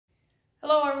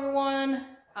Hello everyone,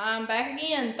 I'm back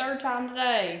again, third time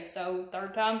today, so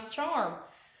third time's the charm.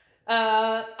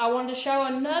 I wanted to show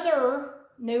another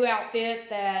new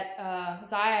outfit that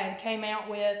Zaya came out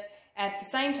with at the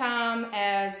same time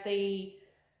as the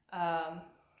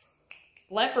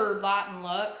leopard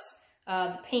LightnLuxe,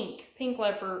 the pink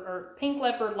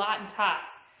leopard light and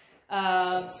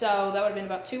tights. So that would have been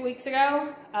about 2 weeks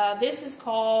ago. This is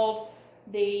called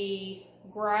the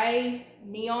gray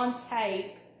neon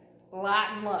tape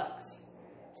LightnLuxe.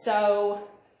 So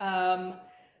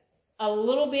a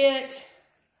little bit,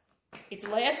 it's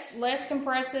less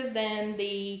compressive than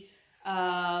the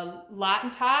light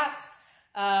and tights.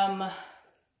 I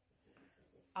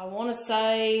want to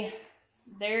say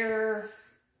they're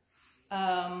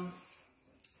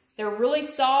really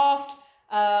soft.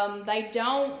 They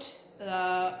don't.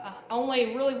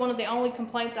 Really one of the only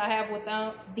complaints I have with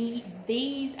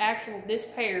this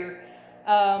pair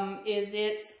is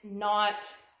it's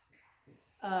not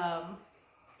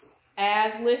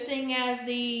as lifting as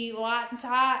the light and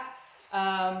tight.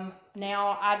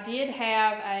 Now I did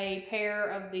have a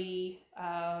pair of the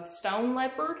stone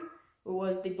leopard. It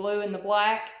was the blue and the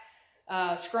black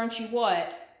scrunchy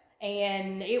what,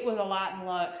 and it was a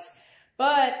LightnLuxe.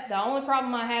 But the only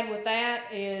problem I had with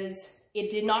that is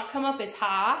it did not come up as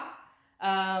high,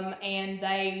 and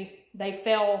they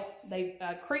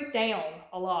creeped down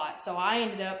a lot. So I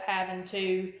ended up having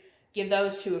to give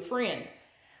those to a friend.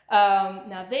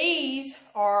 Now these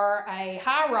are a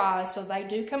high rise, so they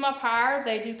do come up higher.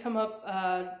 They do come up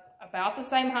about the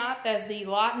same height as the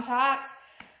light and tights.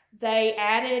 They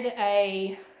added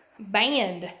a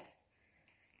band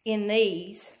in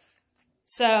these,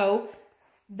 so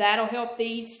that'll help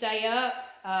these stay up.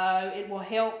 It will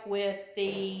help with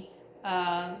the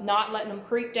not letting them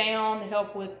creep down,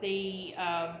 help with the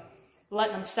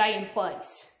letting them stay in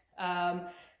place.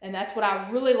 And that's what I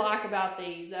really like about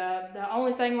these. The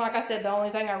only thing, like I said, the only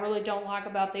thing I really don't like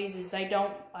about these is they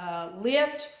don't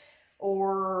lift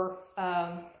or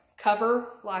cover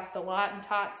like the light and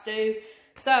tights do.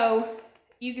 So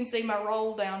you can see my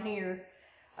roll down here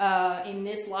in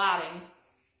this lighting.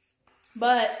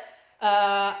 But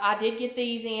I did get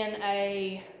these in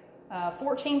a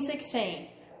 14-16,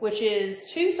 which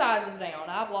is 2 sizes down.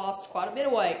 I've lost quite a bit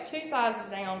of weight. 2 sizes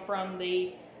down from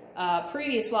the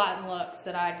previous LightnLuxe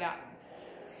that I had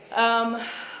gotten.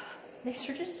 These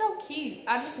are just so cute.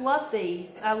 I just love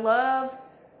these. I love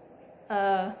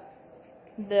the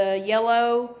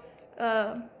yellow,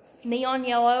 neon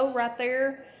yellow right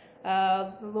there.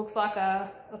 It looks like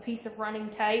a piece of running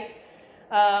tape.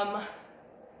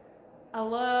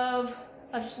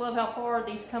 I just love how far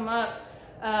these come up,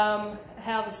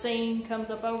 how the seam comes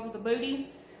up over the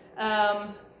booty.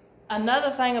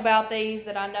 Another thing about these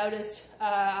that I noticed,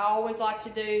 I always like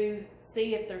to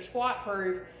see if they're squat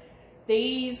proof.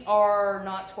 These are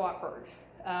not squat proof.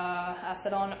 I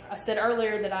said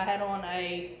earlier that I had on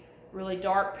a really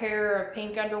dark pair of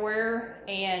pink underwear,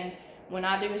 and when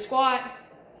I do a squat,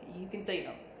 you can see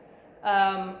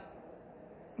them.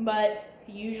 But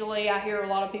usually I hear a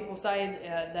lot of people say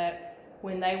that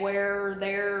when they wear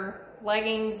their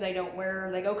leggings, they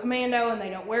go commando and they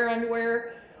don't wear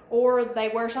underwear, or they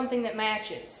wear something that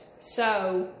matches.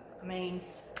 So, I mean,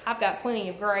 I've got plenty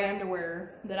of gray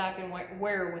underwear that I can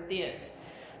wear with this.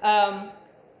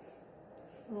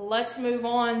 Let's move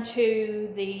on to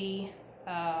the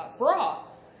bra.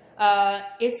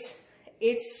 It's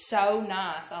so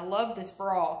nice. I love this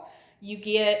bra. You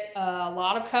get a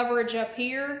lot of coverage up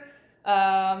here.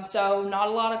 So not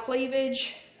a lot of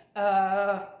cleavage.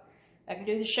 I can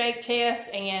do the shake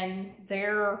test, and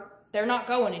they're not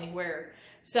going anywhere.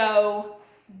 So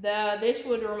this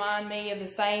would remind me of the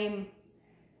same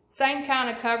kind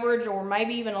of coverage, or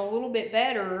maybe even a little bit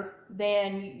better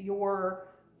than your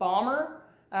bomber.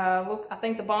 Look, I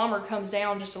think the bomber comes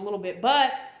down just a little bit,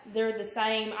 but they're the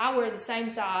same. I wear the same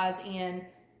size in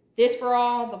this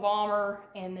bra, the bomber,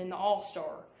 and then the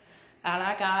All-Star. And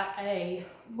I got a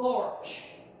large.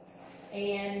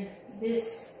 And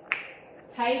this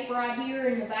tape right here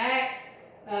in the back,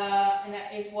 and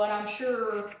that is what I'm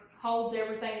sure holds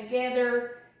everything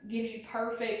together, gives you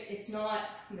perfect. It's not,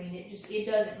 I mean, it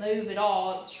doesn't move at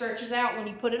all. It stretches out when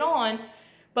you put it on,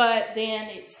 but then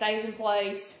it stays in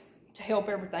place to help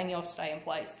everything else stay in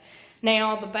place.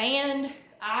 Now the band,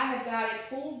 I have got it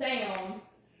pulled down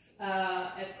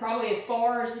probably as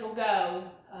far as it'll go,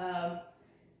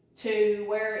 to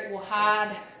where it will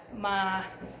hide my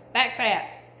back fat.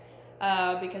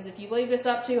 Because if you leave this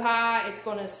up too high, it's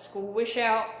going to squish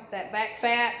out that back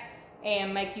fat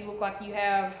and make you look like you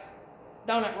have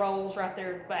donut rolls right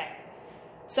there at the back.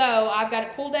 So I've got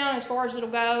it pulled down as far as it'll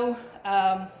go.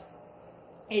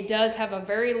 It does have a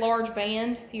very large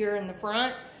band here in the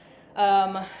front,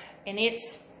 and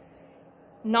it's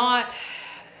not,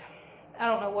 I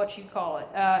don't know what you'd call it.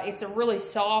 It's a really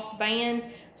soft band,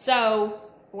 so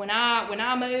when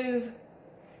I move,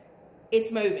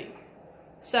 it's moving.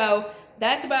 So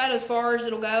that's about as far as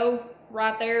it'll go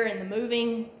right there in the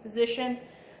moving position.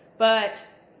 But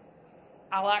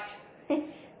I liked,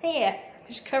 yeah,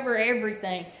 just cover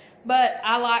everything. But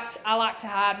I like to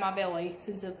hide my belly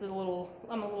since I'm a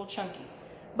little chunky.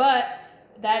 But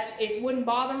it wouldn't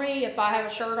bother me if I have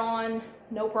a shirt on,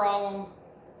 no problem.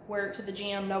 Wear it to the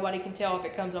gym, nobody can tell if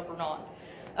it comes up or not.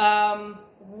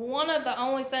 One of the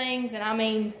only things, and I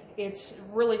mean, it's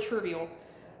really trivial,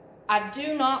 I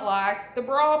do not like the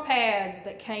bra pads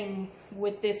that came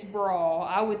with this bra.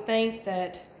 I would think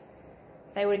that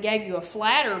they would have gave you a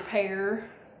flatter pair,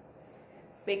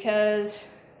 because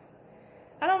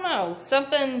I don't know,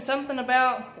 something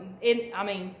about it. I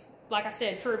mean, like I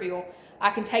said, trivial. I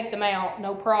can take them out,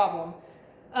 no problem.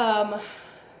 I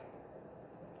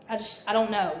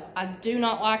don't know. I do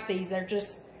not like these. They're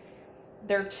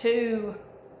too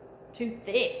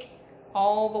thick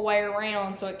all the way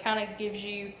around. So it kind of gives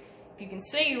you, if you can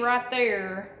see right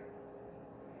there,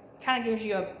 kind of gives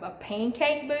you a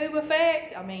pancake boob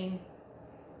effect. I mean,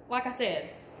 like I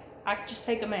said, I could just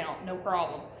take them out, no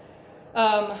problem.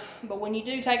 But when you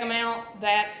do take them out,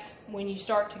 that's when you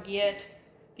start to get,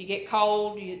 if you get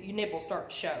cold, your nipples start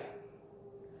to show.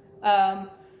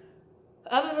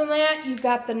 Other than that, you've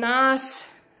got the nice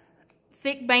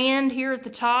thick band here at the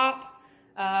top.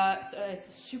 It's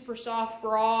a super soft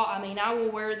bra. I mean, I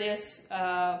will wear this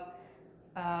to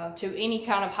any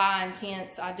kind of high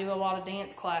intense. I do a lot of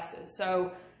dance classes,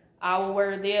 so I will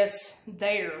wear this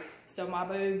there so my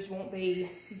boobs won't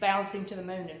be bouncing to the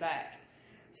moon and back.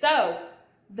 So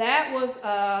that was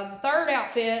the third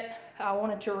outfit I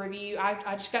wanted to review.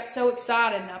 I just got so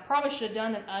excited, and I probably should have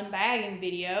done an unbagging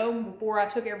video before I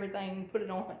took everything and put it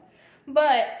on.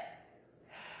 But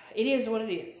it is what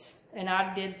it is, and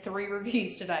I did 3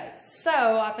 reviews today, so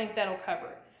I think that'll cover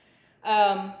it.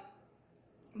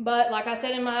 But like I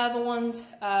said in my other ones,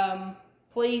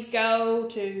 please go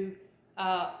to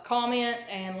comment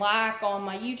and like on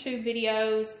my YouTube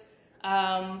videos.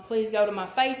 Please go to my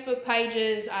Facebook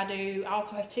pages. I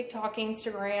also have TikTok,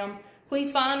 Instagram.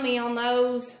 Please find me on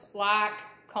those, like,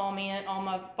 comment,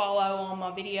 follow on my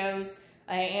videos,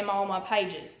 and on my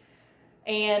pages.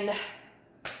 And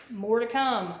more to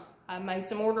come. I made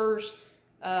some orders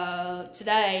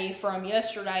today from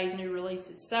yesterday's new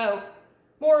releases. So,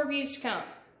 more reviews to come.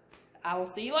 I will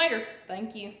see you later.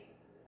 Thank you.